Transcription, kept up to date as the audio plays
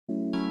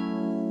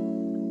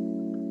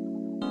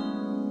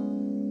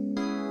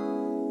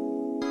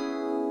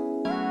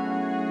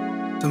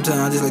Sometimes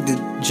I just like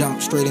to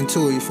jump straight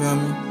into it, you feel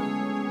me?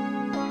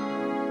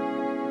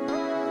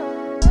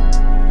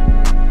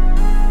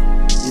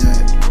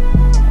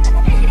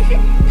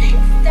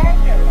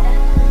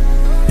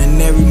 And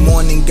every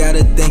morning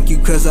gotta thank you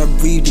cause I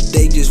breathe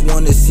today. Just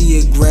wanna see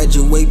it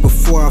graduate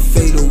before I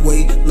fade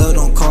away. Love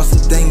don't cost a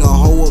thing, a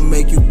hoe will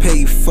make you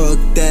pay. Fuck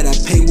that, I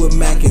pay with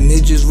Mac and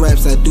it just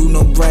raps. I do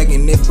no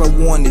bragging, if I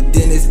want it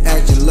then it's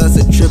action. Lust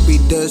a trippy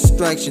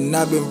distraction,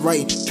 I've been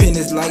writing. Pen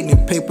is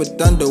lightning, paper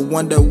thunder,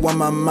 wonder why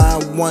my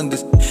mind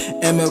wonders.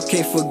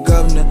 MLK for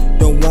governor,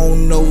 don't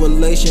want no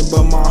relation,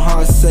 but my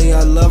heart say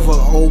I love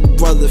her. Old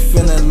brother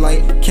feeling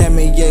like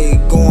Kanye,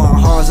 going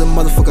hard as a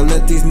motherfucker.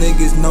 Let these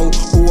niggas know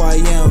who I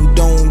am,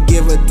 don't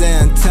give a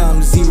damn.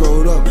 Time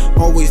zeroed up,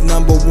 always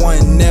number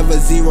one, never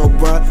zero,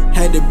 bruh.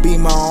 Had to be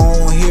my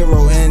own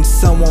hero and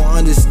someone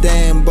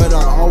understand, but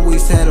I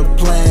always had a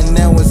plan.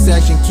 Now it's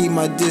action, keep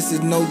my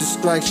distance, no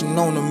distraction,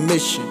 on a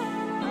mission.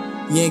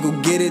 You ain't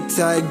gon' get it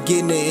till I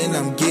getting it, and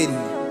I'm getting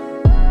it.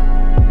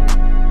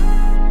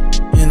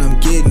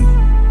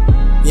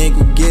 You ain't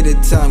gon' get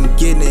it till I'm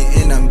getting it,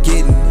 and I'm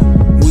getting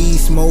it. Weed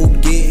smoke,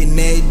 getting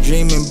that,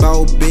 dreaming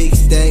about big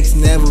stacks.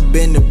 Never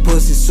been the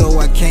pussy, so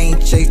I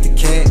can't chase the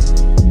cat.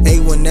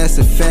 A1, that's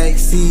a fact,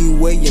 see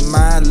where your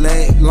mind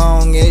lack.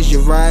 Long as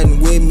you're riding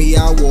with me,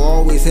 I will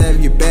always have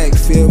your back,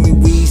 feel me?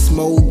 Weed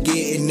smoke,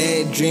 getting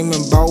that,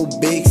 dreaming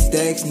about big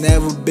stacks.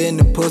 Never been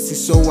the pussy,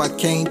 so I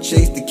can't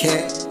chase the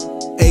cat.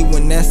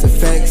 A1, that's a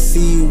fact,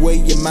 see where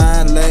your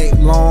mind lack.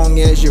 Long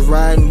as you're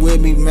riding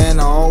with me, man,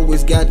 I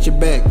always got your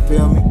back,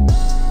 feel me?